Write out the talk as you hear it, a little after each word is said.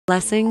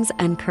Blessings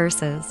and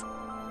curses.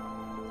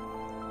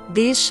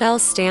 These shall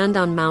stand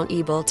on Mount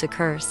Ebal to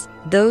curse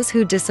those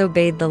who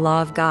disobeyed the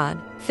law of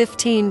God.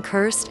 15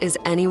 Cursed is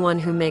anyone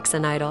who makes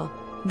an idol.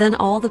 Then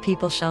all the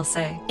people shall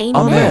say,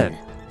 Amen.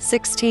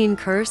 16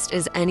 Cursed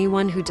is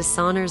anyone who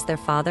dishonors their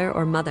father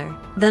or mother.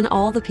 Then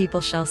all the people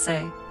shall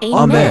say,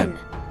 Amen.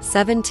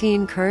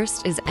 17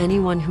 Cursed is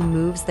anyone who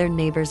moves their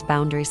neighbor's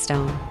boundary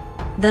stone.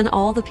 Then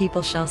all the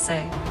people shall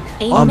say,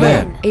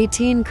 Amen.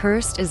 18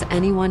 Cursed is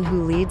anyone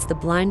who leads the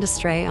blind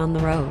astray on the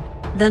road.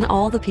 Then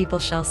all the people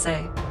shall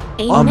say,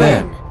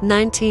 Amen.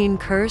 19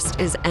 Cursed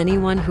is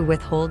anyone who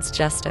withholds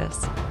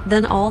justice.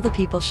 Then all the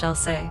people shall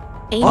say,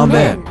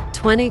 Amen.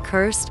 20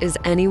 Cursed is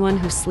anyone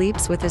who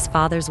sleeps with his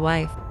father's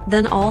wife.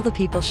 Then all the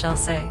people shall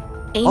say,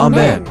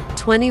 Amen.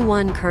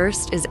 21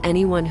 Cursed is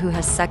anyone who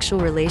has sexual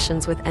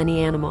relations with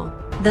any animal.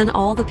 Then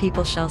all the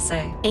people shall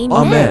say,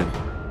 Amen.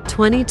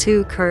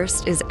 22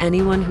 Cursed is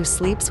anyone who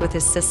sleeps with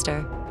his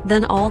sister.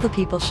 Then all the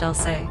people shall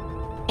say,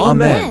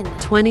 Amen.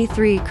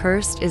 23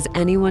 Cursed is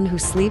anyone who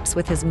sleeps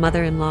with his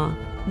mother-in-law.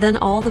 Then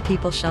all the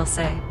people shall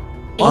say,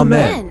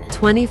 Amen.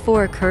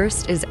 24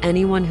 Cursed is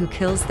anyone who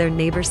kills their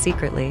neighbor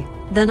secretly.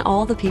 Then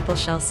all the people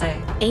shall say,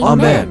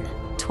 Amen.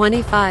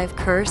 25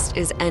 Cursed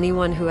is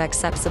anyone who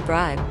accepts a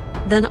bribe.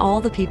 Then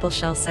all the people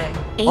shall say,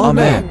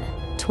 Amen.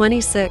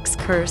 26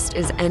 Cursed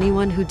is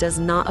anyone who does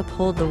not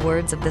uphold the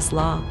words of this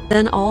law.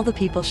 Then all the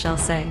people shall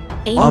say,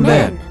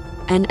 Amen.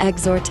 An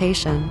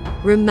exhortation.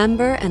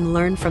 Remember and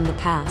learn from the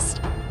past.